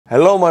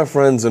Hello my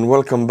friends and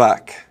welcome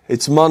back.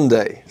 It's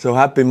Monday, so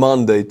happy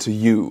Monday to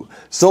you.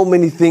 So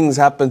many things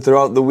happened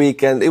throughout the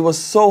weekend. It was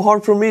so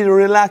hard for me to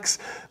relax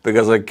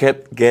because I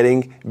kept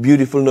getting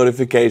beautiful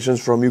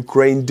notifications from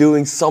Ukraine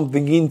doing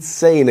something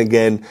insane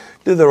again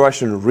to the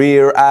Russian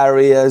rear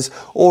areas,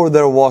 or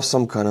there was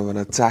some kind of an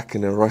attack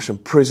in a Russian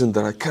prison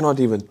that I cannot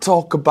even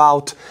talk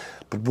about.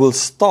 But we'll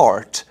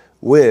start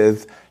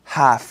with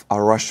half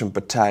a Russian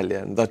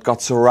battalion that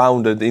got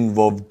surrounded in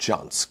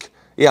Vovchansk.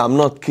 Yeah, I'm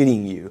not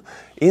kidding you.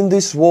 In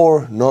this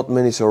war, not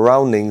many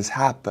surroundings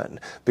happen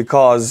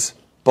because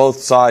both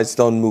sides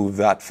don't move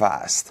that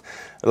fast.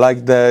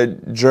 Like the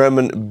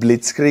German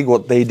Blitzkrieg,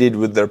 what they did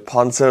with their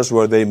panzers,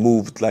 where they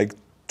moved like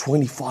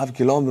 25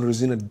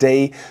 kilometers in a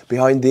day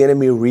behind the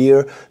enemy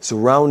rear,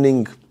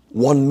 surrounding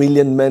 1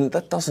 million men,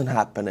 that doesn't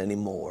happen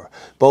anymore.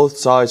 Both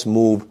sides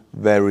move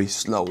very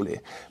slowly.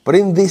 But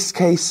in this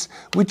case,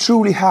 we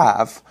truly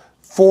have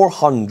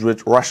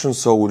 400 Russian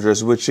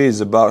soldiers, which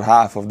is about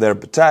half of their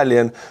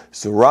battalion,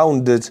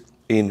 surrounded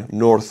in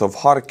north of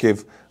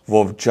Kyiv,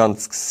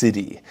 Vovchansk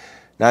city.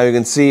 Now you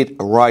can see it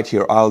right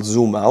here. I'll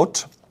zoom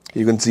out.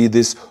 You can see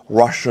this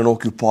Russian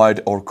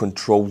occupied or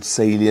controlled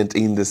salient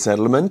in the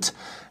settlement.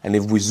 And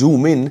if we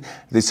zoom in,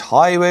 this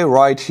highway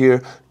right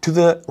here, to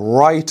the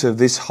right of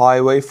this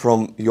highway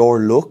from your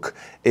look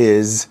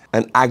is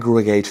an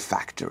aggregate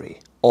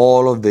factory.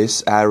 All of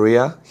this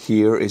area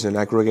here is an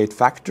aggregate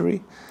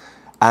factory.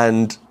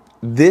 And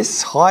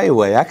this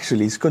highway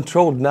actually is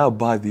controlled now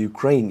by the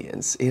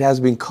Ukrainians. It has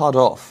been cut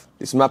off.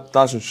 This map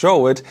doesn't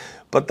show it,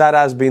 but that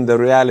has been the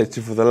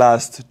reality for the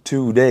last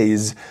 2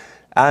 days.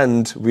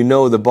 And we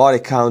know the body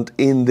count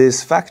in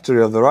this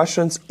factory of the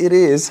Russians, it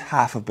is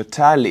half a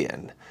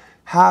battalion.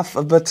 Half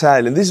a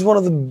battalion. This is one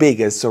of the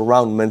biggest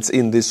surroundments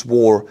in this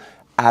war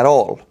at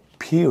all,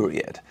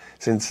 period.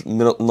 Since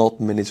not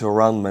many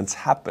surroundments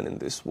happen in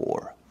this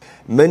war.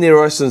 Many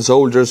Russian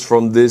soldiers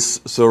from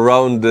this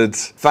surrounded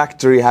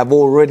factory have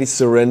already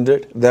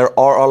surrendered. There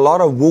are a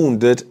lot of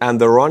wounded and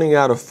they're running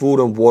out of food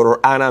and water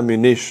and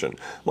ammunition.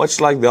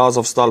 Much like the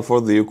Azovstal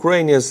for the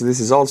Ukrainians, this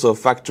is also a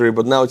factory,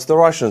 but now it's the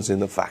Russians in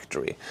the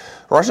factory.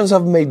 Russians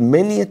have made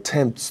many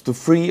attempts to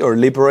free or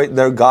liberate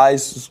their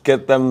guys,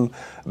 get them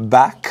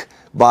back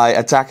by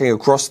attacking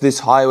across this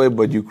highway,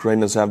 but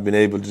Ukrainians have been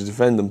able to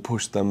defend and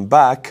push them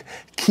back,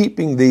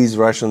 keeping these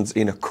Russians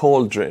in a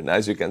cauldron,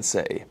 as you can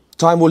say.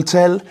 Time will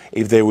tell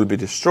if they will be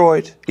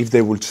destroyed, if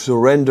they will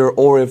surrender,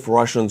 or if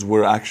Russians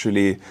will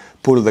actually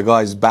pull the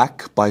guys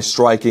back by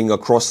striking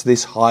across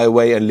this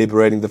highway and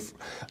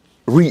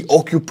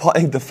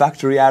reoccupying the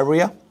factory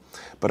area.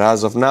 But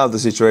as of now, the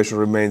situation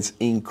remains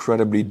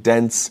incredibly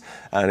dense,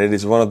 and it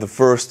is one of the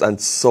first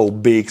and so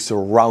big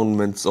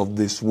surroundments of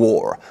this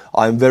war.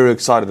 I'm very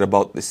excited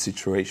about this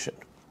situation.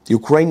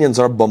 Ukrainians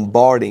are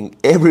bombarding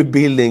every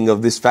building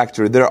of this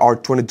factory. There are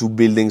 22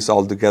 buildings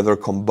altogether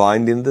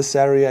combined in this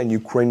area, and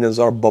Ukrainians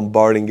are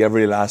bombarding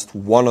every last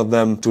one of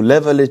them to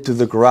level it to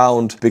the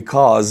ground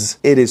because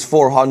it is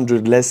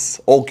 400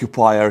 less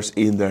occupiers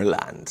in their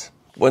land.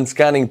 When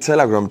scanning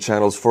Telegram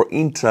channels for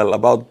intel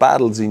about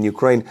battles in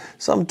Ukraine,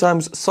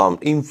 sometimes some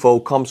info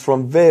comes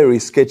from very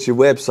sketchy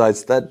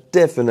websites that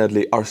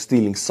definitely are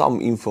stealing some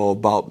info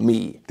about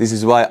me. This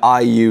is why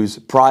I use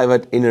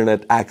private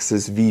internet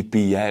access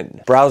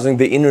VPN. Browsing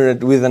the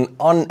internet with an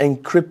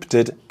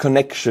unencrypted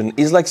connection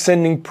is like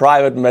sending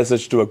private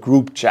message to a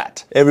group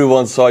chat.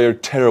 Everyone saw your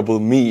terrible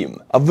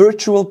meme. A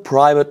virtual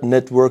private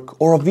network,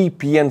 or a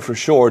VPN for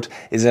short,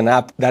 is an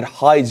app that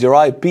hides your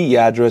IP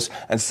address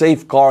and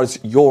safeguards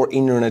your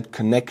internet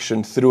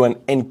connection through an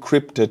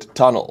encrypted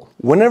tunnel.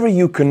 Whenever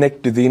you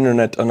connect to the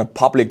internet on a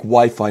public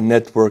Wi-Fi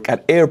network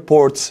at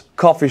airports,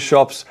 coffee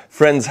shops,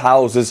 friends'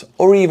 houses,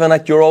 or even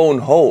at your own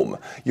home,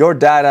 your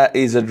data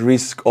is at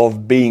risk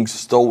of being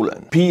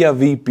stolen. PIA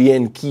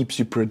VPN keeps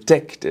you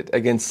protected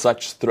against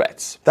such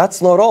threats.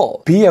 That's not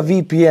all. PIA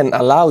VPN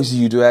allows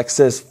you to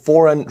access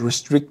foreign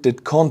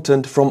restricted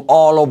content from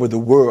all over the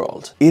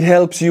world. It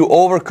helps you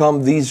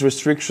overcome these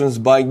restrictions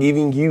by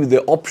giving you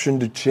the option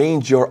to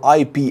change your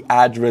IP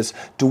address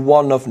to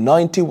one of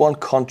 91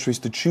 countries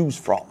to choose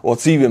from.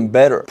 What's even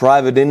better,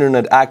 private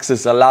internet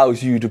access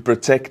allows you to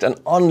protect an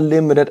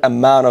unlimited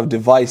amount of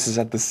devices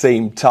at the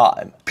same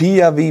time.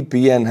 PIA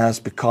VPN has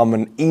become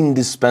an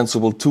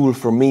indispensable tool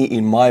for me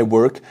in my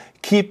work,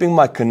 keeping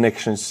my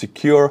connections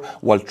secure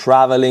while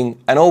traveling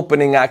and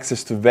opening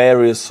access to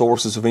various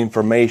sources of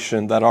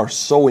information that are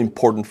so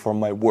important for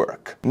my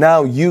work.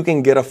 Now you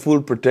can get a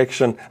full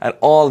protection and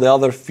all the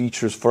other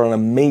features for an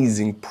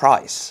amazing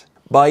price.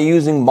 By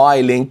using my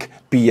link,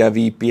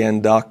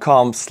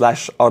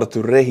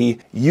 piavpn.com/Artur,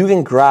 you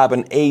can grab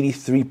an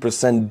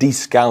 83%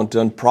 discount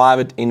on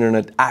private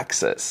internet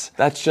access.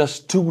 That's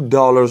just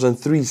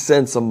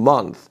 $2.03 a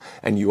month,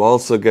 and you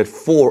also get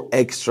 4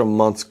 extra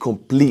months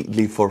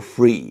completely for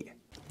free.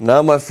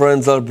 Now, my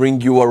friends, I'll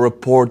bring you a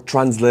report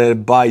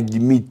translated by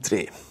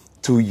Dmitry.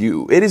 to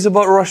you. It is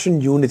about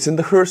Russian units in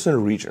the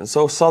Kherson region,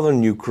 so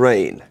southern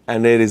Ukraine,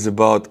 and it is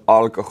about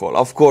alcohol.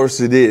 Of course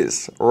it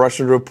is.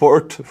 Russian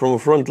report from a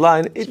front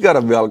line, it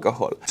gotta be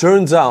alcohol.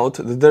 Turns out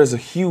that there's a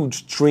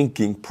huge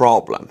drinking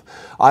problem.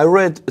 I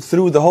read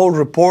through the whole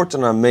report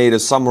and I made a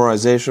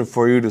summarization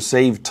for you to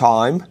save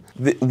time.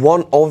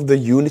 One of the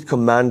unit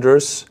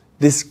commanders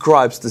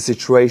describes the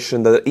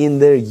situation that in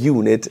their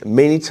unit,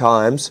 many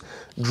times,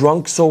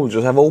 drunk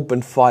soldiers have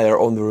opened fire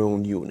on their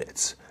own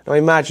units. Now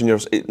imagine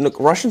look,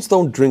 Russians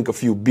don't drink a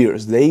few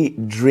beers, they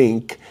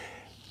drink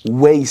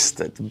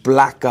wasted,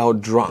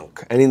 blackout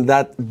drunk. And in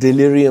that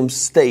delirium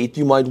state,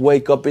 you might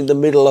wake up in the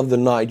middle of the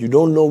night, you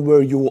don't know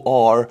where you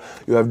are,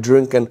 you have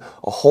drinking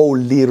a whole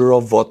liter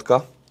of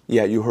vodka.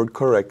 Yeah, you heard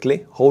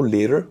correctly, whole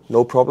liter,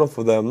 no problem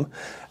for them.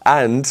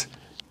 And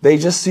they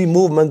just see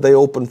movement, they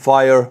open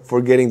fire,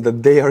 forgetting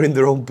that they are in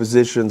their own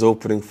positions,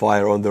 opening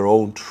fire on their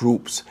own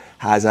troops.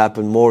 Has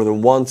happened more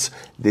than once.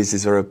 This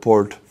is a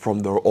report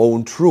from their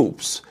own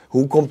troops,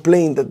 who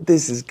complain that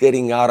this is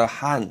getting out of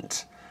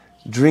hand,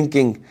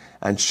 drinking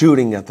and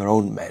shooting at their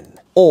own men.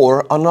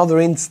 Or another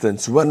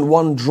instance, when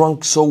one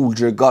drunk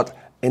soldier got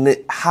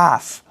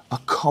half a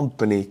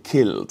company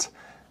killed.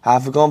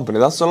 Half a company,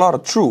 that's a lot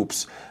of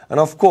troops. And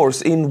of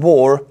course, in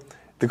war,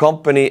 the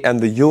company and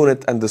the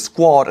unit and the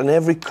squad and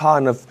every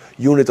kind of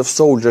unit of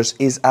soldiers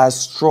is as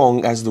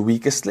strong as the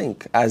weakest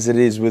link, as it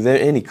is with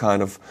any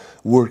kind of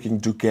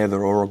working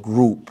together or a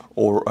group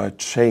or a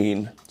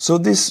chain. So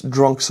this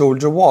drunk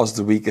soldier was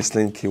the weakest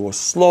link. He was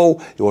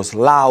slow, he was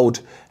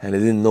loud, and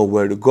he didn't know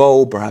where to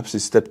go. Perhaps he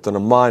stepped on a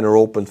mine or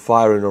opened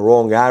fire in the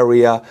wrong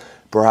area.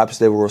 Perhaps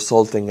they were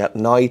assaulting at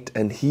night,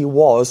 and he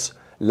was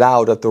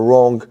loud at the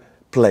wrong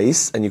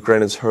place, and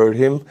Ukrainians heard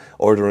him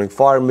ordering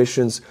fire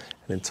missions.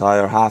 An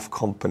entire half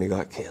company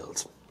got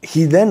killed.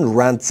 He then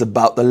rants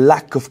about the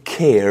lack of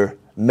care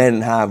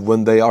men have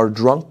when they are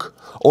drunk.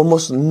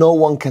 Almost no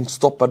one can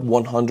stop at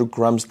 100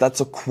 grams.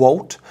 That's a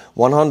quote.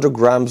 100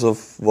 grams of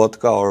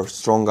vodka or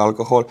strong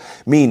alcohol,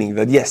 meaning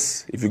that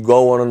yes, if you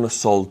go on an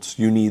assault,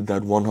 you need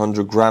that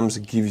 100 grams.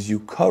 It gives you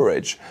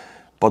courage.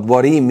 But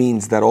what he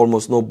means that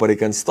almost nobody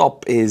can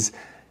stop is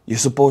you're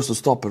supposed to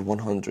stop at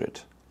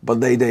 100. But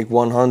they take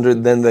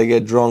 100, then they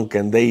get drunk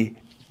and they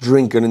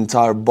drink an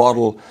entire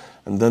bottle.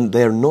 And then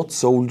they're not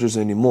soldiers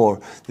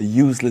anymore, they're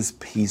useless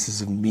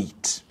pieces of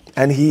meat.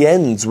 And he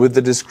ends with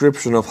the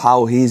description of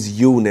how his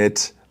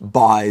unit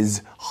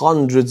buys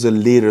hundreds of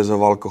liters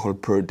of alcohol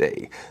per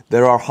day.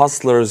 There are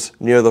hustlers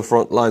near the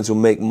front lines who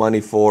make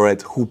money for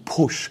it, who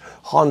push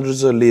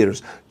hundreds of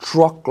liters,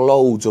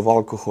 truckloads of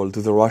alcohol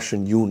to the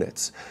Russian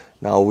units.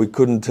 Now, we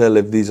couldn't tell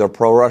if these are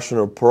pro-Russian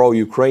or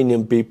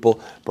pro-Ukrainian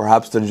people.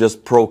 Perhaps they're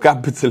just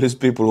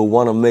pro-capitalist people who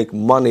want to make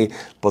money.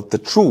 But the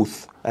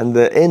truth and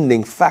the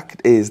ending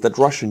fact is that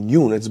Russian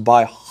units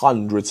buy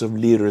hundreds of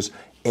liters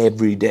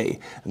every day.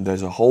 And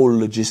there's a whole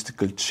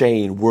logistical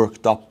chain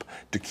worked up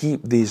to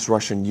keep these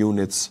Russian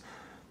units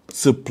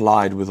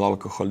supplied with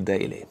alcohol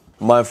daily.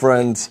 My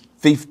friends,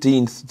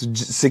 15th to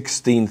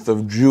 16th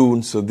of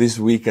June, so this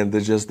weekend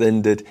that just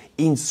ended,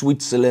 in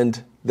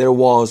Switzerland, there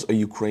was a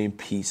Ukraine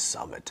peace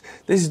summit.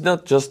 This is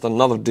not just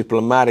another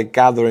diplomatic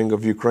gathering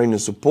of Ukrainian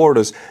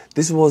supporters.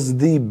 This was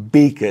the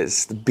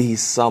biggest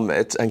peace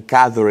summit and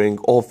gathering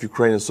of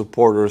Ukrainian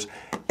supporters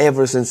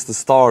ever since the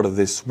start of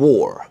this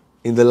war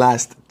in the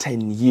last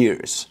 10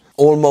 years.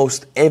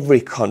 Almost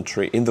every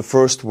country in the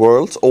First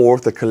World or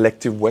the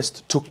collective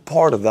West took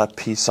part of that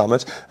peace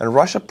summit, and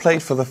Russia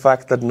played for the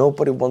fact that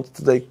nobody wants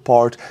to take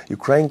part.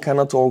 Ukraine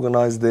cannot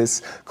organize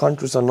this.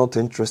 Countries are not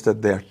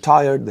interested. They are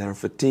tired. They are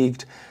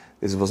fatigued.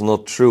 This was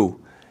not true.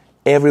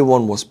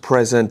 Everyone was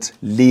present.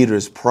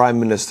 Leaders, prime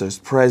ministers,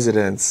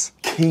 presidents,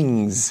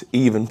 kings,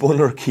 even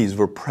monarchies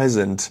were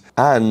present.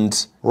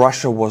 And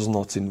Russia was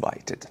not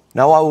invited.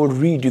 Now I will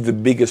read you the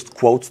biggest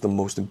quotes, the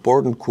most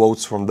important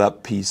quotes from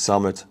that peace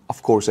summit.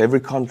 Of course, every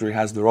country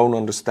has their own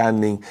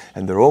understanding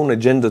and their own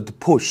agenda to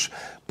push.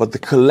 But the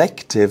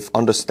collective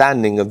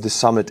understanding of this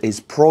summit is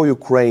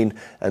pro-Ukraine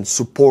and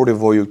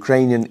supportive of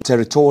Ukrainian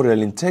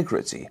territorial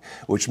integrity.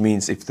 Which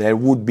means if there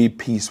would be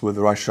peace with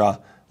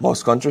Russia,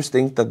 most countries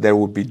think that there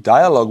would be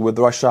dialogue with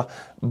Russia,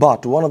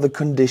 but one of the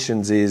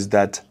conditions is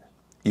that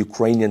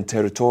Ukrainian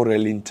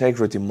territorial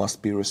integrity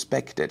must be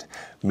respected,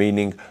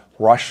 meaning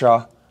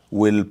Russia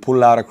will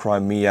pull out of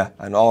Crimea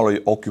and all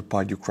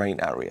occupied Ukraine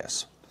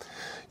areas.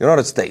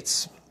 United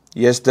States.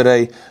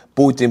 Yesterday,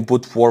 Putin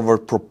put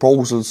forward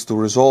proposals to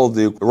resolve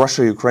the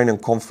Russia-Ukrainian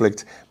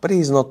conflict, but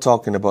he's not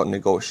talking about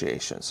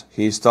negotiations.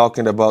 He's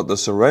talking about the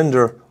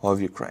surrender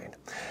of Ukraine.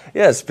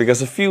 Yes,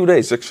 because a few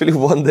days, actually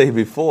one day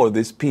before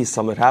this peace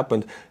summit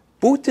happened,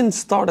 Putin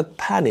started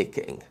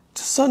panicking,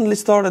 suddenly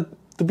started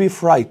to be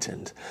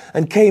frightened,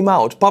 and came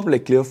out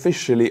publicly,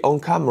 officially, on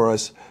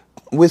cameras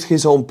with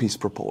his own peace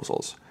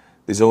proposals.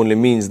 This only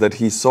means that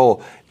he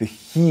saw the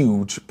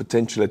huge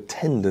potential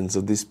attendance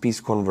of this peace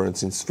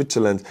conference in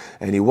Switzerland,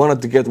 and he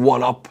wanted to get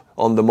one up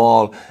on them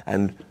all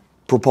and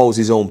propose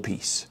his own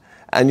peace.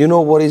 And you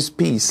know what is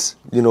peace?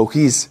 You know,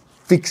 he's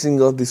fixing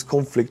what this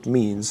conflict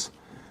means.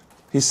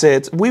 He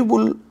said, we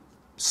will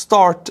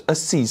start a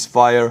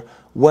ceasefire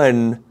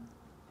when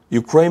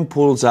Ukraine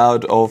pulls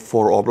out of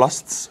 4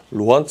 oblasts,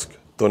 Luhansk,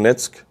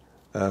 Donetsk,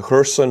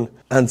 Kherson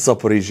and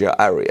Zaporizhia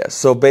areas.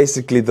 So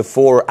basically the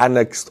 4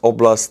 annexed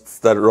oblasts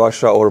that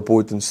Russia or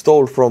Putin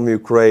stole from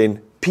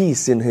Ukraine.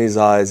 Peace in his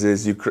eyes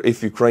is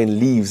if Ukraine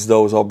leaves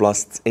those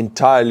oblasts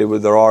entirely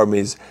with their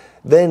armies,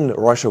 then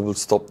Russia will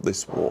stop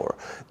this war.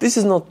 This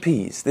is not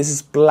peace. This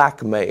is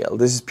blackmail.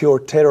 This is pure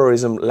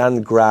terrorism,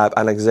 land grab,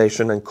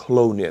 annexation and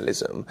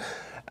colonialism.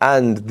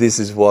 And this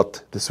is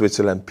what the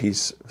Switzerland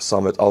Peace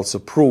Summit also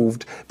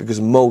proved, because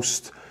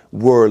most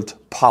world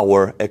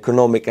power,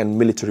 economic and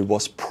military,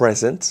 was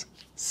present.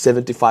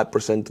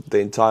 75% of the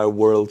entire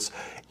world's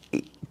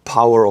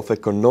power of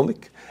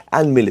economic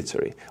and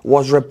military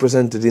was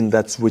represented in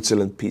that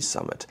Switzerland Peace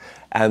Summit.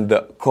 And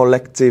the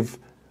collective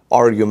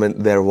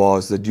argument there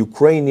was that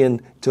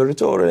Ukrainian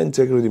territorial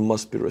integrity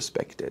must be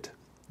respected.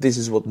 This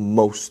is what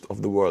most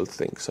of the world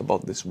thinks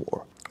about this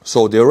war.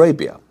 Saudi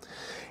Arabia.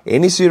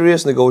 Any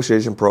serious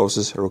negotiation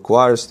process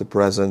requires the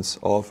presence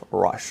of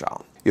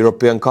Russia.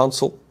 European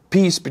Council.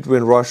 Peace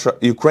between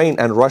Ukraine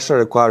and Russia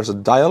requires a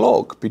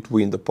dialogue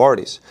between the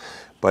parties,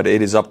 but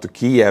it is up to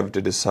Kyiv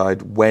to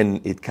decide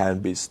when it can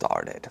be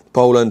started.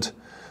 Poland.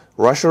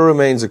 Russia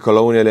remains a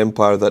colonial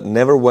empire that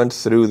never went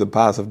through the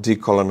path of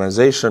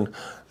decolonization,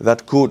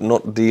 that could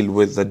not deal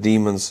with the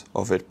demons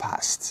of its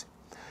past.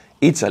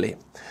 Italy.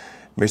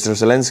 Mr.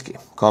 Zelensky,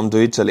 come to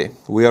Italy.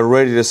 We are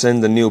ready to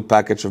send a new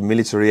package of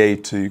military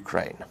aid to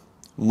Ukraine.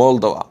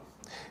 Moldova.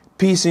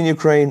 Peace in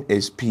Ukraine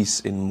is peace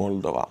in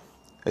Moldova.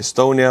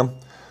 Estonia.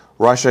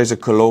 Russia is a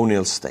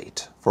colonial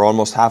state. For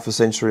almost half a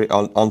century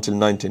until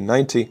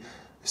 1990,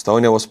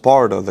 Estonia was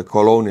part of the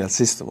colonial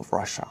system of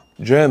Russia.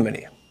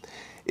 Germany.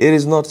 It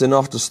is not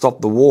enough to stop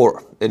the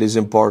war. It is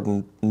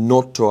important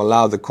not to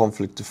allow the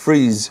conflict to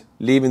freeze,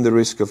 leaving the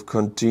risk of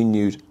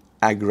continued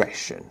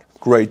aggression.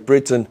 Great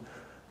Britain.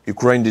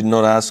 Ukraine did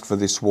not ask for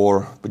this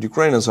war, but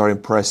Ukrainians are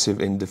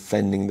impressive in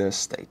defending their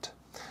state.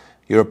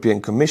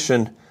 European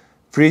Commission.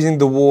 Freezing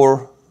the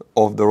war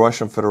of the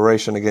Russian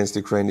Federation against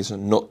Ukraine is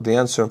not the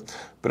answer,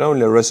 but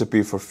only a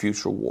recipe for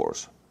future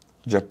wars.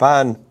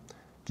 Japan.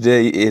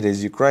 Today it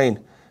is Ukraine,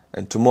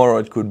 and tomorrow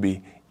it could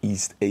be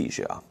East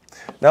Asia.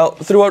 Now,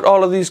 throughout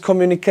all of these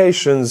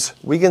communications,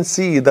 we can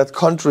see that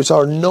countries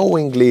are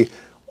knowingly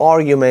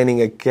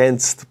arguing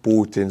against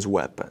Putin's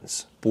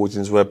weapons.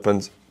 Putin's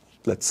weapons,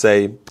 let's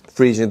say,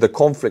 freezing the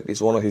conflict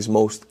is one of his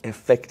most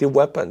effective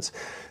weapons.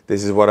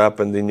 This is what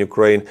happened in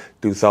Ukraine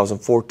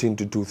 2014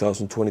 to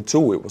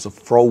 2022. It was a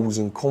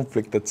frozen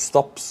conflict that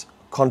stops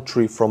a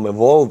country from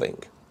evolving,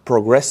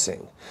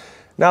 progressing.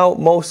 Now,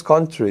 most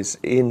countries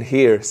in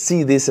here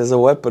see this as a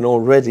weapon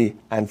already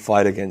and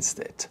fight against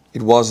it.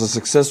 It was a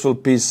successful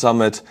peace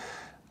summit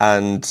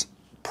and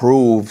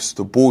proves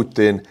to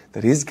Putin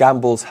that his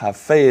gambles have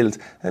failed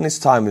and his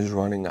time is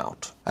running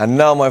out. And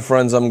now, my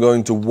friends, I'm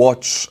going to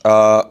watch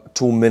a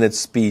 2-minute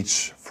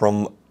speech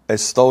from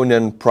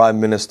Estonian Prime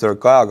Minister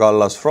Kaja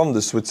Kallas from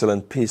the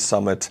Switzerland Peace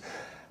Summit.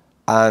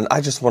 And I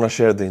just want to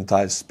share the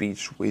entire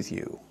speech with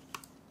you.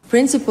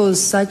 Principles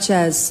such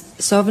as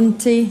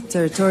sovereignty,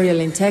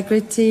 territorial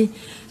integrity,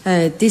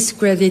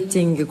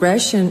 discrediting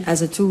aggression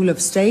as a tool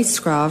of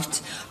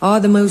statecraft are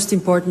the most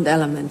important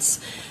elements.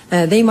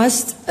 They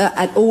must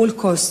at all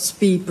costs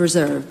be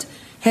preserved.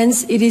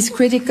 Hence, it is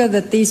critical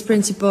that these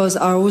principles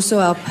are also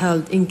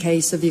upheld in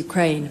case of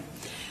Ukraine.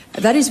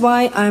 That is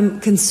why I'm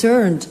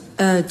concerned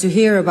to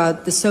hear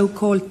about the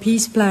so-called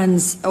peace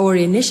plans or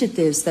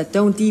initiatives that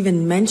don't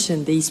even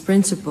mention these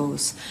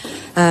principles.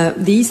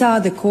 These are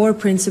the core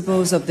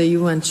principles of the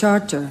UN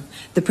Charter,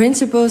 the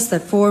principles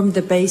that form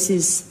the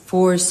basis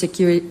for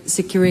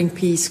securing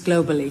peace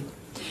globally.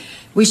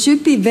 We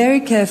should be very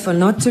careful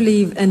not to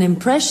leave an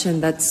impression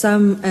that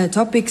some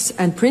topics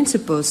and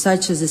principles,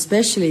 such as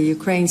especially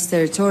Ukraine's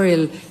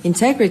territorial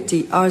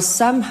integrity, are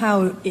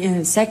somehow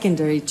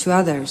secondary to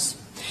others.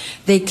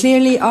 They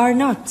clearly are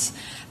not.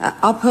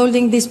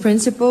 Upholding these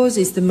principles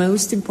is the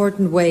most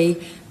important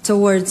way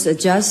towards a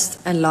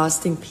just and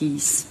lasting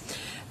peace.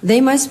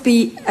 They must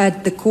be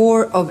at the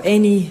core of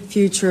any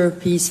future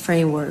peace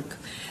framework.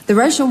 The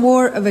Russian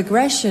war of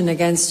aggression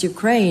against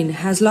Ukraine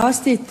has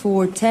lasted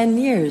for 10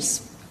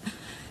 years.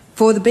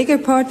 For the bigger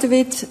part of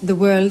it, the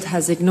world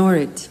has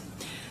ignored it.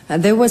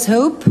 There was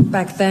hope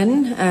back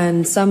then,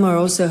 and some are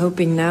also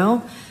hoping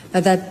now,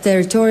 that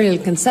territorial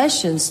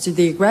concessions to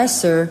the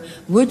aggressor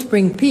would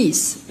bring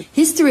peace.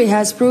 History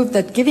has proved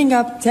that giving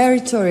up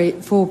territory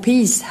for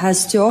peace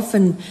has too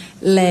often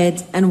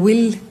led and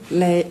will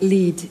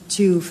lead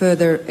to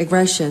further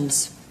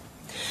aggressions.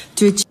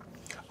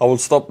 I will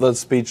stop that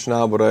speech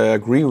now, but I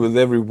agree with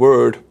every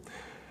word.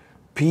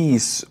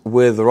 Peace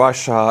with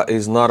Russia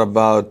is not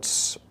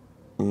about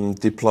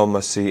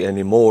diplomacy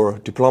anymore.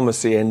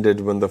 Diplomacy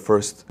ended when the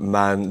first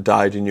man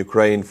died in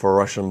Ukraine for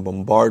Russian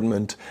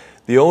bombardment.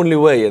 The only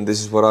way, and this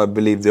is what I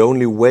believe, the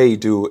only way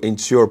to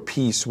ensure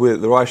peace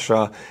with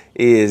Russia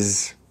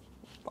is,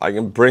 I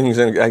can bring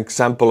an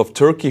example of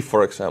Turkey,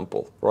 for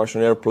example.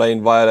 Russian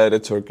airplane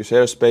violated Turkish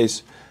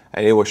airspace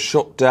and it was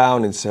shot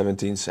down in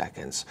 17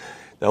 seconds.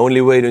 The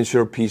only way to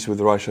ensure peace with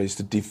Russia is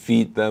to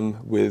defeat them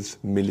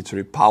with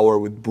military power,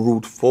 with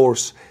brute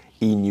force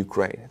in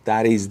Ukraine.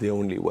 That is the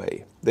only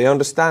way. They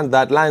understand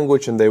that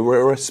language and they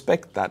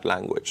respect that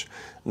language.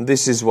 And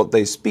this is what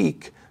they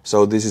speak,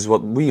 so this is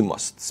what we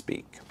must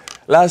speak.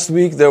 Last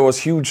week there was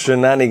huge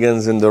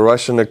shenanigans in the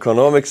Russian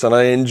economics and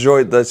I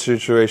enjoyed that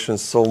situation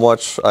so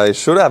much. I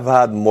should have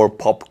had more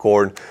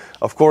popcorn.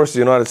 Of course, the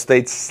United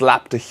States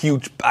slapped a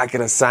huge packet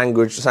of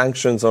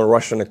sanctions on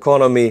Russian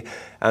economy,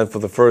 and for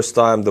the first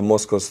time the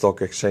Moscow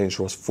Stock Exchange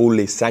was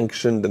fully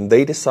sanctioned and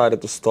they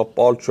decided to stop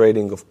all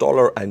trading of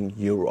dollar and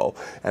euro.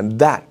 And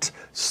that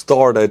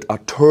started a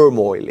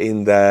turmoil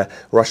in the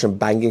Russian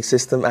banking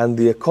system and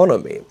the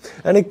economy.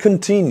 And it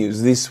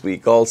continues this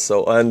week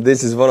also, and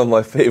this is one of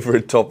my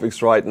favorite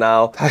topics right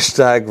now.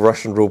 Hashtag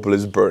Russian ruble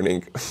is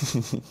burning.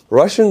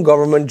 Russian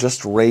government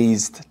just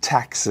raised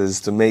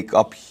taxes to make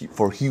up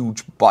for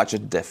huge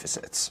budget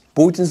deficits.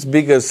 Putin's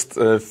biggest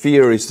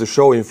fear is to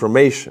show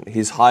information.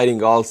 He's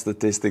hiding all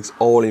statistics,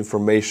 all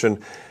information,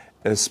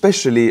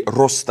 especially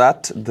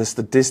Rosstat. The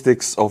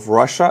statistics of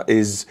Russia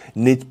is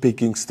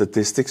nitpicking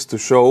statistics to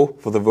show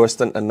for the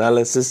Western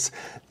analysis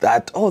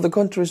that, oh, the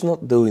country is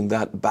not doing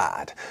that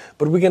bad.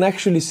 But we can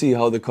actually see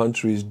how the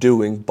country is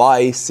doing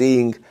by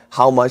seeing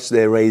how much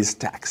they raise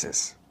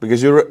taxes.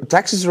 Because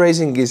taxes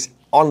raising is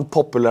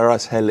unpopular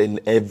as hell in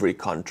every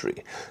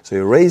country. So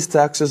you raise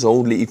taxes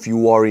only if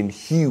you are in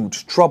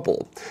huge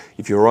trouble.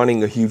 If you're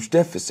running a huge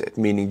deficit,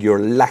 meaning you're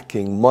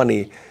lacking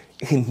money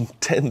in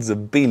tens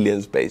of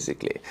billions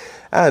basically.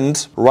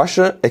 And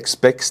Russia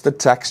expects the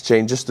tax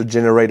changes to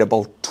generate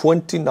about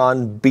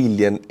 29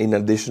 billion in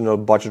additional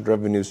budget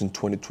revenues in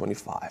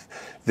 2025.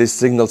 This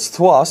signals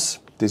to us,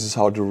 this is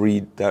how to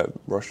read the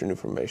Russian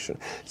information,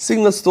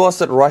 signals to us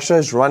that Russia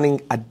is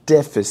running a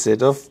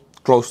deficit of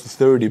close to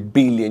 30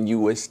 billion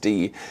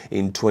USD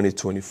in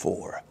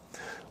 2024,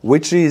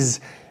 which is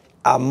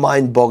a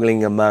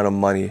mind-boggling amount of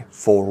money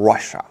for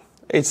Russia.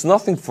 It's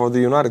nothing for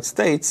the United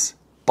States,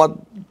 but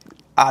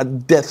a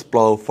death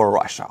blow for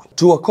Russia.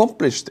 To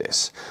accomplish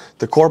this,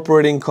 the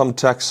corporate income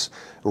tax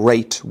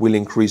rate will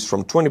increase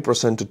from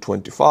 20% to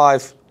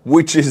 25%,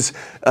 which is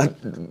a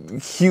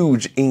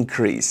huge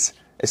increase.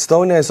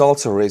 Estonia is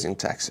also raising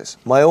taxes.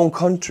 My own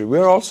country, we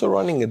are also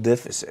running a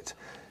deficit.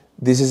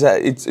 This is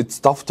it's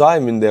tough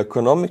time in the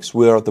economics.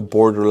 We are at the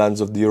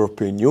borderlands of the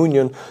European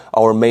Union.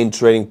 Our main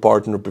trading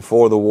partner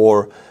before the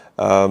war,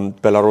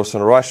 Belarus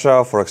and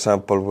Russia, for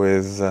example,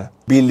 with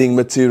building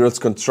materials,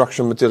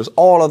 construction materials,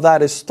 all of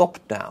that is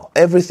stopped now.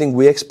 Everything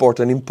we export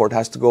and import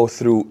has to go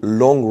through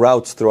long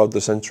routes throughout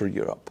the Central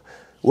Europe.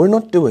 We're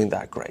not doing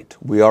that great.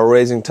 We are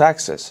raising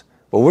taxes,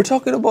 but we're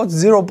talking about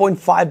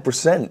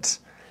 0.5%,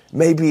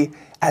 maybe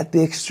at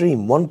the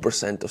extreme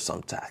 1% of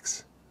some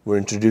tax. We're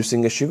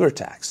introducing a sugar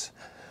tax.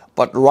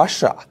 But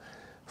Russia,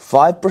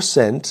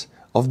 5%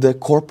 of the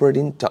corporate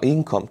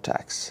income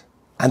tax.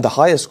 And the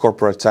highest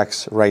corporate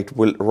tax rate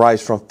will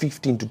rise from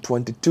 15 to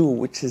 22,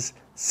 which is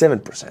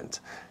 7%.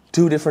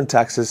 Two different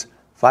taxes,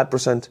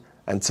 5%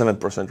 and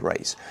 7%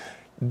 raise.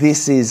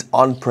 This is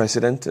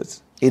unprecedented.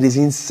 It is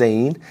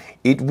insane.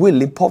 It will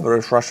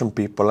impoverish Russian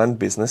people and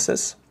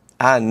businesses.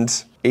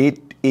 And it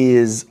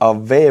is a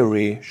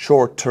very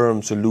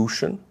short-term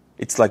solution.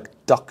 It's like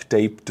duct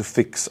tape to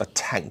fix a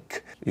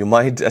tank. You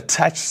might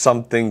attach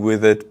something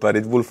with it, but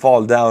it will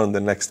fall down in the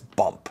next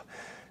bump.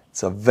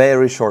 It's a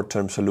very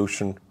short-term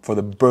solution for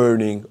the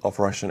burning of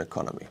Russian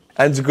economy.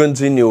 And to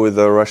continue with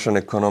the Russian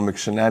economic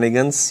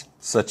shenanigans,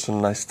 such a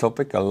nice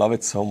topic, I love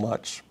it so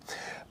much.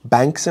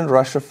 Banks in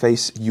Russia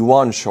face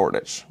yuan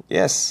shortage.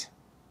 Yes,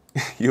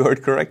 you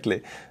heard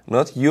correctly.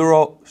 Not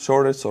euro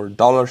shortage or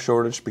dollar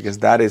shortage, because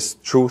that is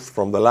truth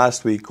from the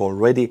last week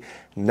already.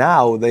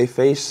 Now they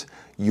face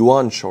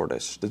yuan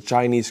shortage, the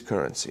Chinese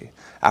currency,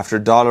 after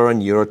dollar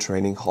and euro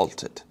trading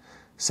halted.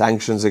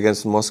 Sanctions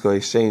against Moscow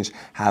exchange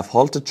have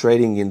halted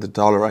trading in the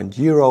dollar and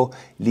euro,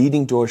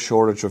 leading to a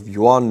shortage of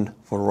yuan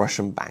for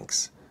Russian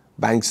banks.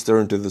 Banks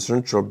turn to the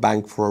central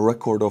bank for a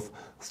record of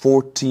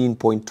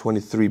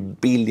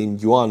 14.23 billion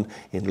yuan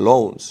in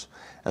loans,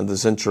 and the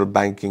central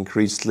bank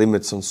increased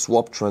limits on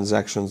swap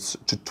transactions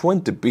to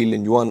 20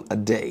 billion yuan a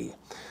day.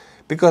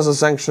 Because of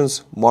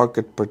sanctions,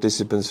 market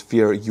participants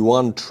fear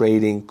yuan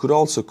trading could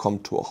also come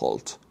to a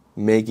halt,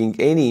 making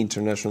any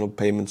international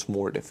payments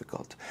more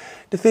difficult.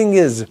 The thing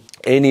is,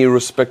 any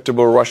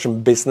respectable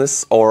Russian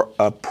business or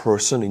a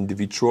person,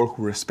 individual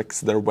who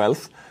respects their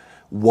wealth,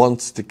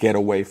 wants to get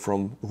away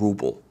from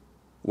ruble.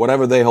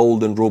 Whatever they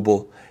hold in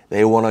ruble,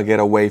 they want to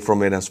get away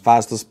from it as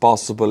fast as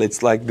possible.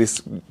 It's like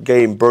this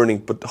game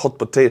burning hot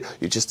potato.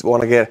 You just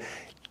want to get...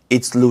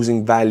 It's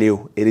losing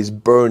value. It is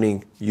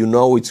burning. You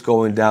know it's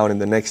going down in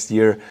the next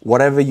year.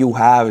 Whatever you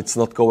have, it's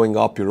not going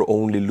up. You're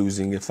only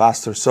losing it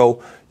faster.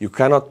 So you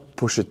cannot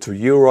push it to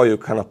euro. You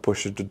cannot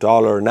push it to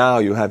dollar. Now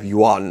you have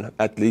yuan,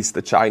 at least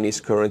the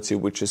Chinese currency,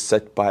 which is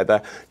set by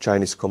the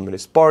Chinese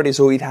Communist Party.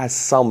 So it has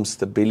some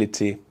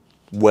stability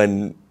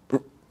when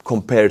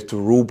compared to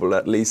ruble,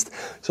 at least.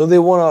 So they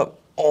want to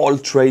all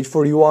trade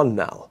for yuan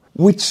now,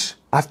 which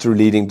after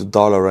leading to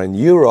dollar and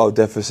euro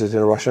deficit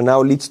in Russia,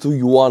 now leads to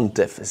yuan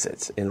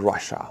deficit in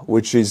Russia,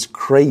 which is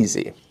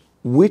crazy,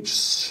 which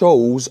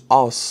shows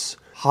us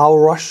how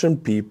Russian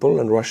people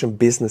and Russian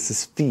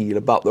businesses feel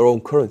about their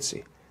own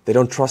currency. They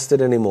don't trust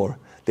it anymore.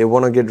 They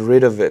want to get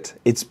rid of it.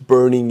 It's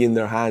burning in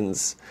their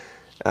hands.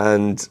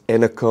 And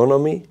an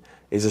economy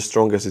is as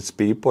strong as its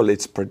people,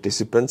 its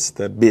participants,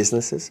 the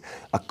businesses.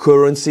 A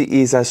currency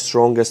is as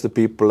strong as the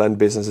people and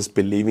businesses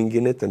believing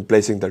in it and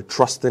placing their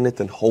trust in it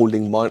and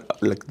holding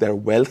their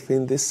wealth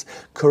in this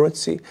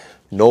currency.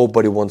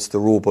 Nobody wants the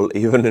ruble,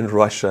 even in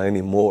Russia,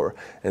 anymore.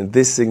 And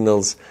this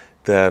signals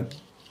the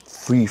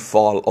free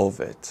fall of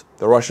it.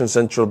 The Russian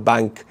central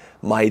bank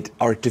might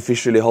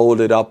artificially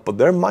hold it up, but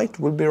their might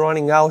will be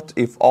running out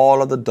if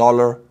all of the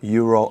dollar,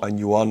 euro and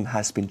yuan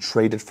has been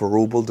traded for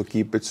ruble to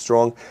keep it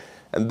strong,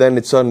 and then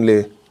it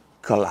suddenly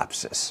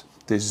collapses.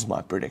 This is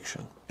my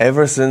prediction.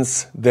 Ever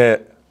since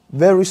the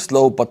very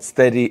slow but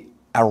steady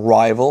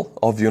arrival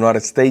of the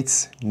United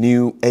States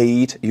new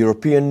aid,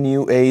 European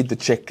new aid, the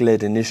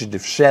Czech-led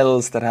initiative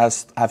shells that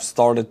have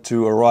started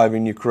to arrive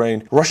in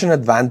Ukraine, Russian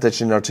advantage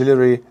in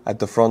artillery at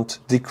the front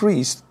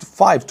decreased to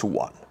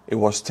 5-1. It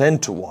was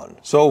 10-1.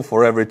 So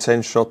for every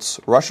 10 shots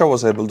Russia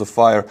was able to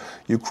fire,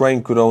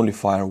 Ukraine could only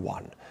fire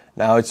 1.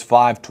 Now it's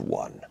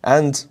 5-1.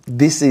 And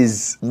this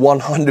is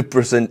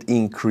 100%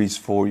 increase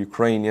for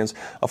Ukrainians.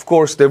 Of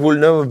course, there will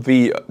never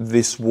be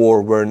this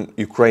war where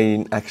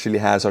Ukraine actually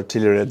has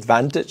artillery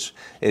advantage.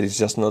 It is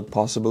just not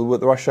possible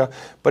with Russia.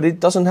 But it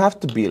doesn't have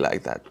to be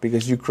like that,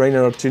 because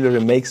Ukrainian artillery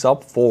makes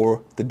up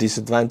for the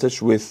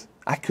disadvantage with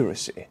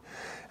accuracy.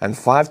 And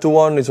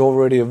 5-1 is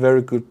already a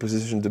very good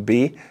position to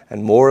be,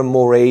 and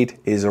more aid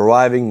is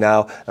arriving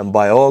now, and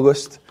by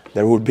August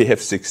there will be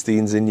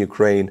F-16s in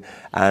Ukraine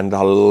and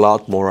a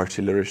lot more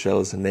artillery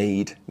shells and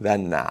aid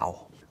than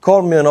now.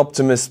 Call me an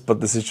optimist, but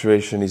the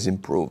situation is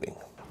improving.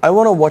 I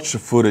want to watch the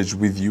footage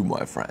with you,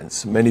 my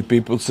friends. Many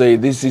people say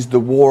this is the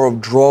war of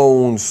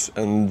drones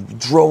and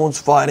drones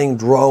fighting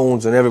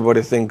drones, and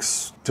everybody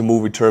thinks the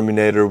movie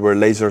Terminator where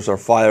lasers are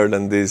fired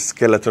and these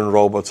skeleton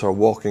robots are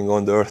walking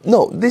on the earth.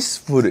 No, this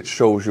footage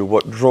shows you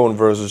what drone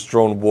versus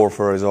drone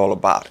warfare is all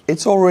about.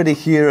 It's already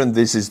here, and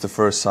this is the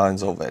first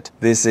signs of it.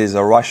 This is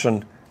a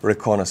Russian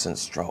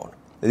reconnaissance drone.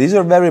 These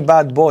are very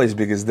bad boys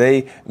because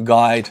they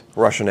guide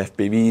Russian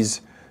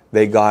FPVs,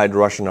 they guide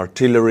Russian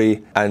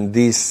artillery, and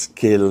this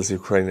kills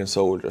Ukrainian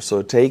soldiers.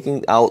 So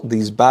taking out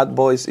these bad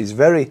boys is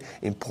very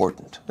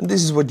important. And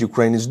this is what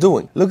Ukraine is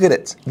doing. Look at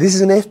it. This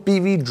is an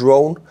FPV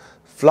drone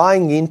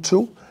flying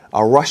into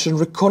a Russian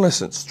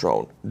reconnaissance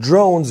drone.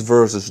 Drones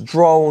versus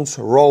drones,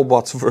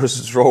 robots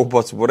versus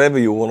robots, whatever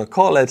you want to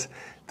call it.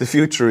 The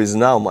future is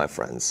now, my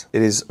friends.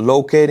 It is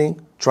locating,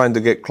 trying to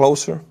get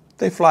closer.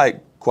 They fly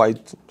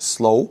quite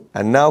slow,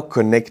 and now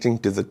connecting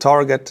to the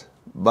target,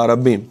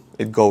 bada bim,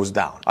 it goes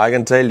down. I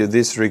can tell you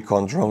this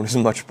recon drone is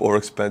much more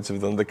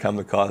expensive than the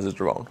kamikaze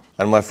drone.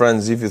 And my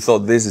friends, if you thought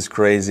this is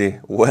crazy,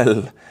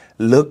 well,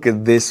 look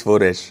at this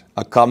footage.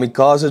 A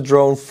kamikaze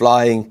drone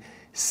flying,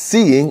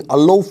 seeing a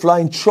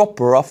low-flying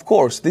chopper. Of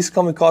course, this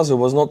kamikaze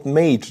was not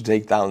made to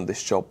take down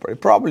this chopper. It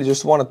probably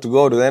just wanted to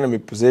go to the enemy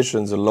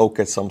positions and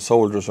locate some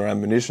soldiers or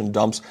ammunition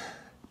dumps,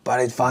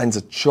 but it finds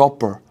a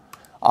chopper.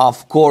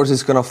 Of course,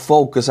 it's gonna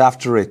focus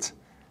after it.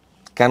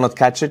 Cannot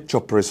catch it,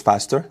 chopper is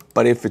faster,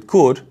 but if it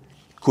could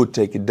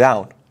take it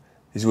down.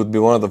 This would be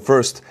one of the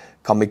first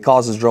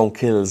kamikaze drone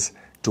kills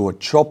to a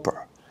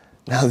chopper.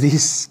 Now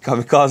these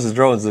kamikaze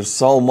drones are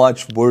so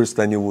much worse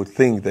than you would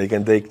think. They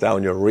can take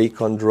down your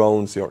recon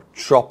drones, your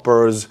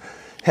choppers.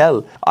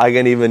 Hell, I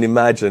can even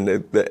imagine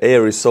the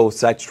air is so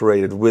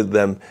saturated with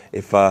them.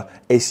 If a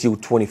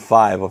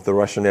Su-25 of the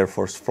Russian Air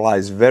Force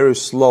flies very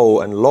slow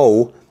and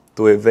low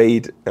to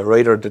evade a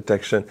radar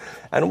detection,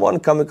 and one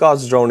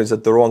kamikaze drone is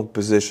at the wrong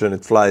position,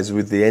 it flies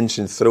with the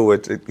engine through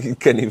it, it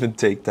can even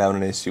take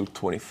down an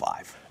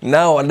Su-25.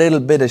 Now a little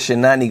bit of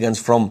shenanigans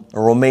from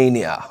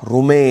Romania.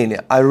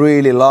 I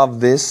really love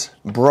this.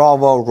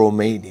 Bravo,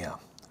 Romania.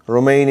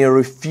 Romania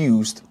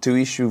refused to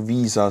issue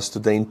visas to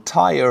the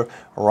entire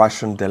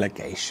Russian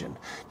delegation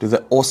to the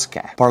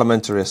OSCE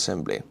Parliamentary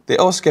Assembly. The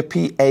OSCE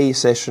PA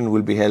session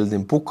will be held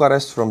in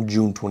Bucharest from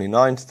June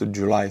 29th to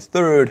July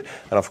 3rd.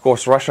 And of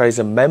course, Russia is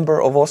a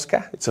member of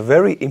OSCE. It's a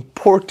very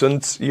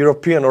important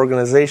European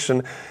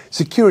organization,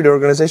 security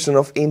organization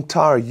of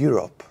entire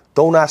Europe.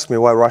 Don't ask me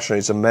why Russia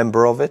is a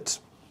member of it.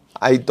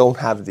 I don't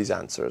have these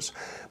answers.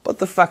 But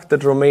the fact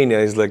that Romania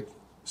is like,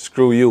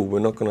 screw you, we're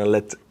not going to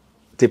let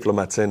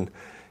diplomats in.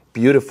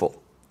 Beautiful.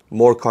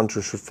 More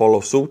countries should follow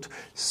suit,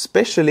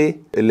 especially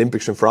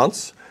Olympics in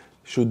France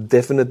should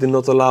definitely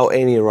not allow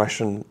any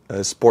Russian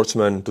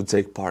sportsmen to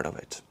take part of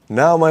it.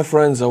 Now, my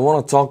friends, I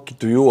want to talk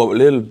to you a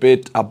little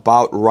bit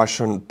about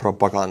Russian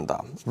propaganda.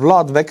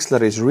 Vlad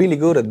Wexler is really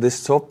good at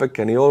this topic,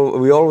 and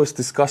we always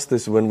discuss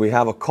this when we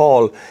have a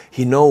call.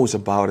 He knows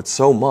about it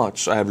so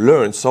much. I have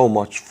learned so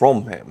much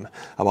from him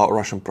about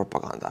Russian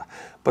propaganda.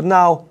 But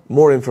now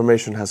more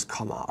information has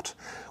come out.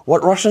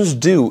 What Russians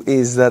do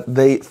is that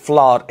they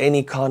flood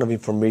any kind of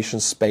information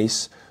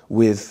space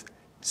with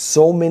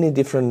so many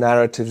different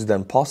narratives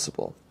than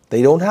possible.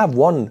 They don't have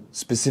one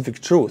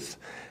specific truth.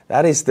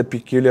 That is the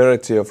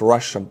peculiarity of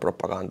Russian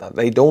propaganda.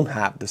 They don't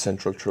have the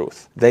central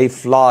truth. They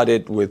flood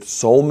it with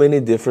so many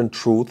different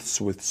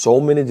truths, with so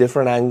many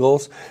different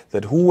angles,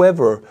 that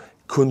whoever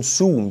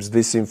consumes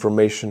this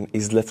information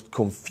is left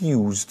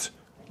confused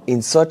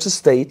in such a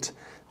state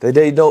that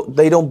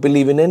they don't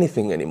believe in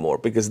anything anymore,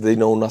 because they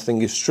know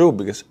nothing is true,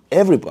 because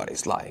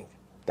everybody's lying.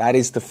 That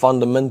is the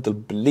fundamental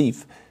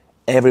belief.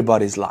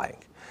 Everybody's lying.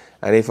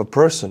 And if a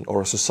person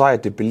or a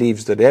society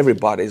believes that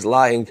everybody is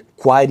lying,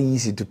 quite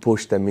easy to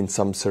push them in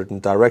some certain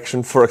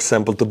direction. For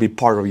example, to be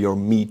part of your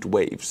meat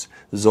waves,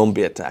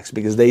 zombie attacks,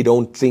 because they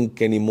don't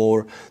think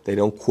anymore, they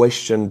don't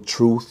question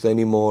truth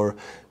anymore,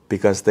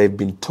 because they've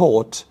been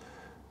taught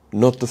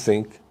not to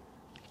think.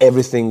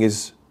 Everything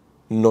is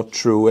not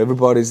true,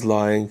 everybody's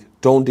lying.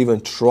 Don't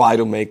even try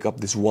to make up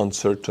this one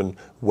certain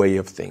way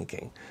of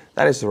thinking.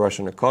 That is the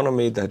Russian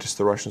economy, that is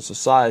the Russian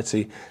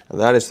society,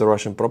 and that is the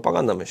Russian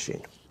propaganda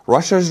machine.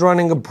 Russia is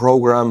running a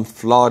program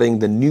flooding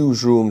the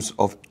newsrooms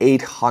of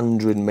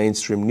 800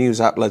 mainstream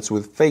news outlets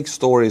with fake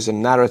stories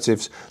and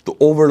narratives to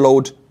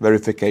overload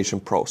verification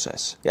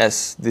process.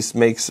 Yes, this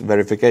makes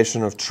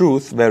verification of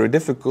truth very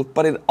difficult,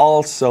 but it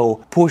also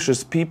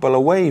pushes people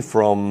away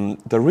from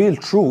the real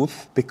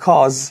truth,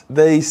 because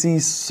they see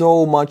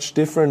so much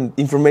different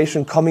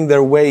information coming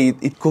their way.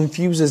 It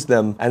confuses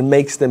them and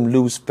makes them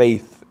lose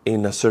faith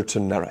in a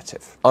certain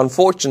narrative.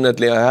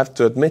 Unfortunately, I have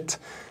to admit,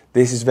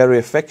 this is very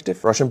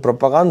effective. Russian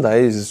propaganda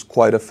is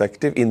quite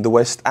effective in the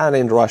West and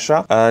in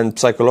Russia. And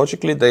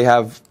psychologically, they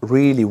have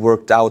really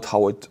worked out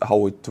how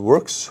it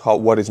works,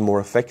 what is more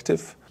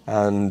effective.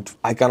 And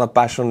I cannot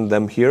bash on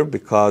them here,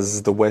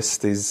 because the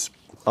West is,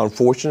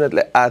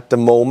 unfortunately, at the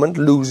moment,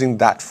 losing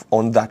that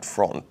on that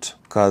front.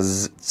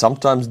 Because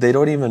sometimes they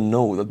don't even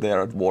know that they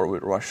are at war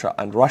with Russia.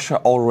 And Russia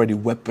already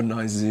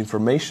weaponizes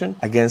information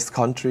against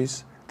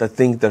countries that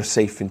think they're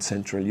safe in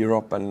Central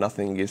Europe and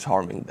nothing is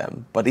harming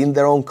them. But in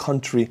their own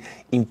country,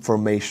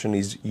 information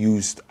is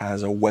used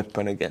as a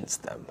weapon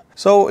against them.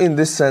 So in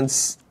this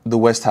sense, the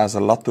West has a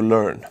lot to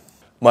learn.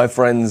 My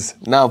friends,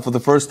 now for the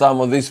first time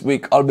of this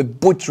week, I'll be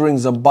butchering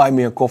some Buy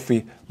Me a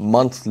Coffee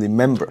monthly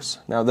members.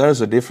 Now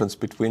there's a difference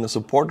between a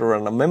supporter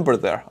and a member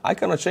there. I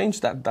cannot change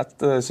that. That's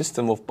the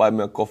system of Buy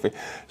Me a Coffee.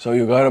 So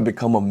you gotta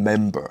become a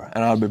member,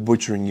 and I'll be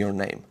butchering your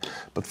name.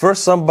 But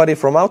first, somebody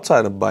from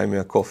outside of Buy Me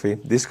a Coffee,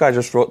 this guy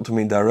just wrote to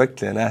me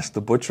directly and asked the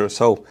butcher.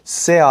 So,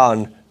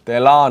 Sean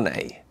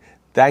Delane,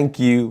 thank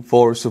you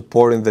for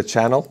supporting the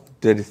channel.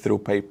 Did it through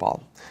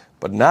PayPal.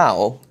 But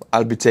now,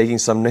 I'll be taking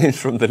some names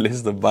from the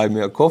list of Buy Me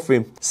a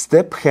Coffee.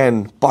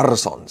 Stephen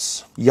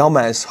Parsons,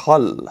 James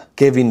Hall,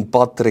 Kevin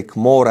Patrick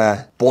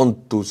More,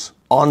 Pontus,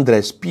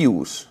 Andres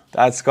Pius.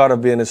 That's gotta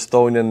be an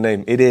Estonian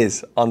name. It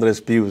is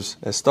Andres Pius.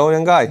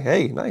 Estonian guy.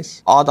 Hey,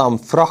 nice. Adam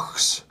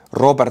Frachs,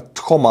 Robert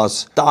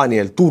Thomas,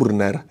 Daniel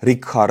Turner,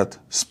 Richard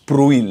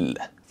Spruil.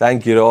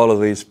 Thank you to all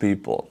of these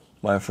people,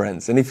 my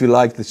friends. And if you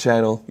like the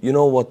channel, you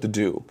know what to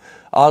do.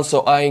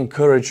 Also, I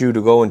encourage you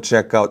to go and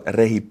check out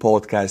Rehi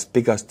podcast,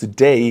 because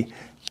today,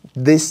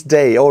 this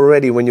day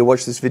already, when you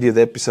watch this video,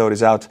 the episode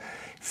is out.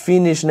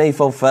 Finnish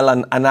NAFO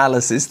fellow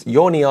analyst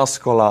Joni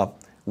Askola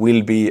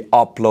will be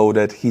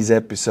uploaded, his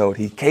episode.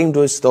 He came to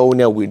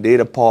Estonia, we did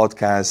a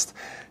podcast.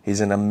 He's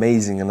an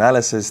amazing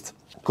analyst.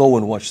 Go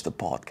and watch the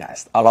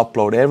podcast. I'll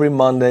upload every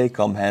Monday,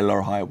 come hell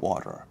or high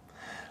water.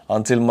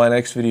 Until my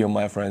next video,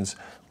 my friends,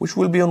 which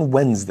will be on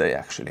Wednesday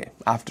actually,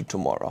 after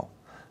tomorrow.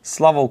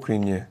 Slava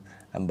Ukraini,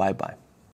 and bye-bye.